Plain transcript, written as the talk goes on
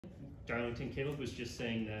Darlington, Caleb was just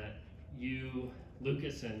saying that you,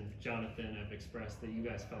 Lucas and Jonathan have expressed that you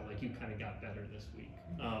guys felt like you kind of got better this week.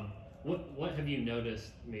 What have you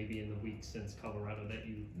noticed maybe in the week since Colorado that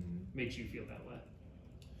makes you feel that way?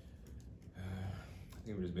 I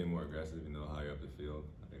think we're just being more aggressive, higher up the field.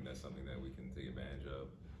 I think that's something that we can take advantage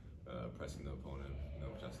of, pressing the opponent,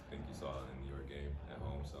 which I think you saw in your game at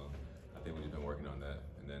home. So I think we've been working on that,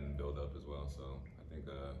 and then build up as well. So I think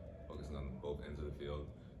focusing on both ends of the field,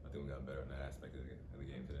 I think we got better in that aspect of the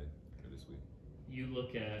game today or this week. You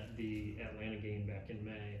look at the Atlanta game back in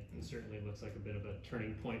May, it certainly looks like a bit of a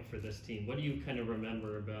turning point for this team. What do you kind of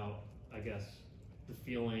remember about, I guess, the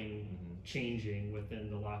feeling changing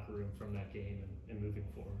within the locker room from that game and moving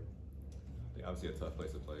forward? I think obviously a tough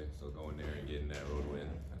place to play, so going there and getting that road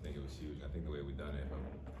win, I think it was huge. I think the way we done it,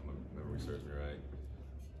 if my memory serves me right,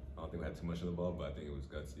 I don't think we had too much of the ball, but I think it was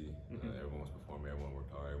gutsy. Everyone was performing, everyone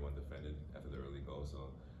worked hard, everyone defended after the early goal.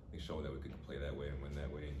 So I think showing that we could play that way and win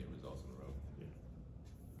that way and get results on the road.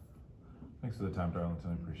 Thanks for the time, Darlington.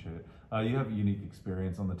 I appreciate it. You have a unique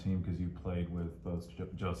experience on the team because you played with both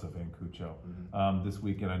Josef and Cucho. This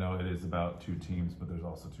weekend, I know it is about two teams, but there's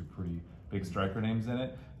also two pretty big striker names in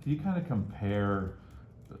it. Can you kind of compare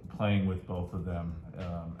playing with both of them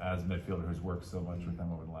as a midfielder who's worked so much with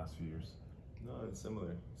them over the last few years? No, it's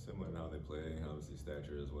similar in how they play, obviously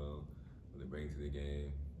stature as well, what they bring to the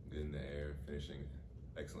game, good in the air, finishing,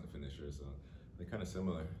 excellent finishers. So they're kind of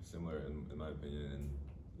similar in my opinion. And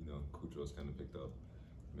Cucho's kind of picked up,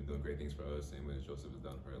 been doing great things for us, same way as Josef has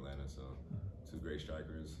done for Atlanta. So two great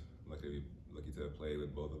strikers. Lucky to have played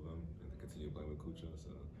with both of them and to continue playing with Cucho. So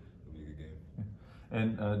it'll be a good game.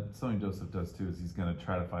 And something Josef does too is he's going to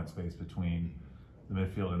try to find space between the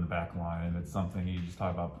midfield and the back line, and it's something you just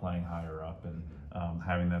talk about playing higher up and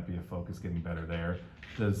having that be a focus, getting better there.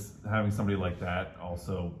 Does having somebody like that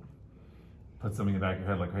also put something in the back of your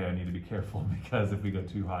head like, hey, I need to be careful because if we go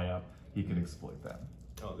too high up, he can exploit that?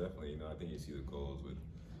 Oh, definitely. I think you see the goals with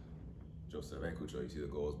Josef and Cucho. You see the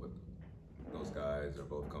goals, but those guys are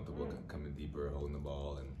both comfortable coming deeper, holding the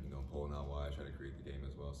ball, and pulling out wide, trying to create the game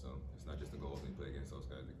as well. So it's not just the goals when you play against those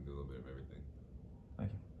guys; they can do a little bit of everything.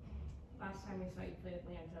 Thank you. Last time we saw you play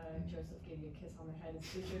Atlanta, Josef gave you a kiss on the head. Is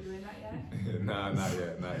Cucho doing that yet? Nah, not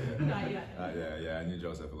yet. Not yet. Yeah, I knew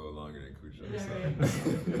Josef a little longer than Cucho. Yeah, so.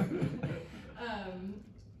 Right.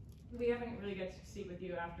 We haven't really got to speak with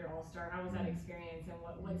you after All-Star. How was that experience, and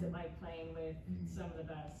what's it like playing with some of the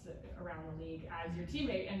best around the league as your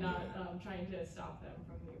teammate and not trying to stop them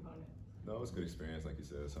from the opponent? No, it was a good experience. Like you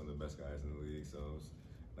said, some of the best guys in the league, so it was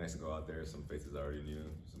nice to go out there. Some faces I already knew,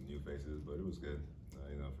 some new faces, but it was good.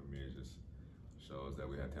 For me, it just shows that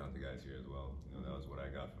we have talented guys here as well. That was what I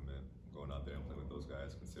got from it. Going out there and playing with those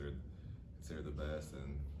guys, considered the best,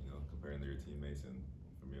 and comparing to your teammates, and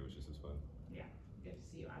for me, it was just as fun. Yeah. Good to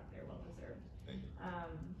see you out there, well deserved. Thank you.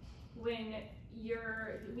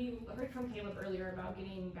 We heard from Caleb earlier about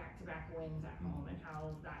getting back-to-back wins at home and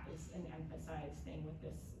how that is an emphasized thing with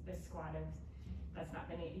this squad.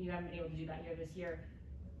 You haven't been able to do that here this year.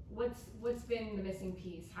 What's been the missing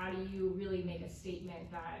piece? How do you really make a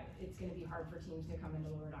statement that it's going to be hard for teams to come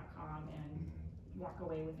into Lower.com and walk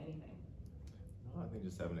away with anything? No, I think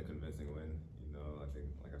just having a convincing win. I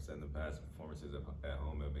think, like I've said in the past, performances at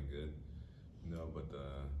home have been good. But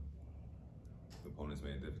the opponents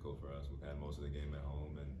made it difficult for us. We've had most of the game at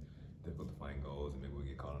home and difficult to find goals, and maybe we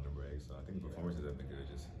get caught on the break. So I think the performances have been good.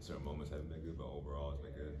 Just certain moments haven't been good, but overall it's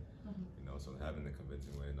been good. So having the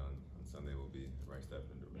convincing win on Sunday will be the right step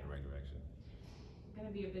in the right direction. Going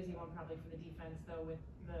to be a busy one probably for the defense, though, with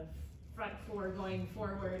the front four going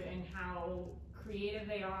forward and how creative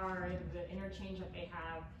they are and the interchange that they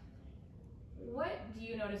have. What do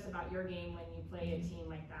you notice about your game when you play a team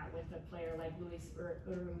like that with a player like Luis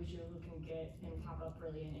Uruju who can get and pop up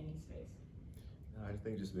really in any space? I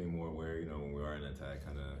think just being more aware, when we are in attack,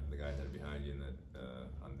 kind of the guys that are behind you and that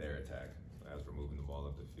on their attack, as we're moving the ball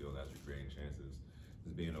up the field, as we're creating chances,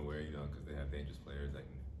 just being aware, because they have dangerous players that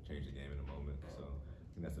can change the game in a moment. So I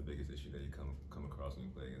think that's the biggest issue that you come across when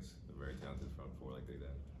you play against a very talented front four like they do.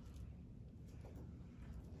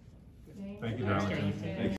 Thank you, Darlington.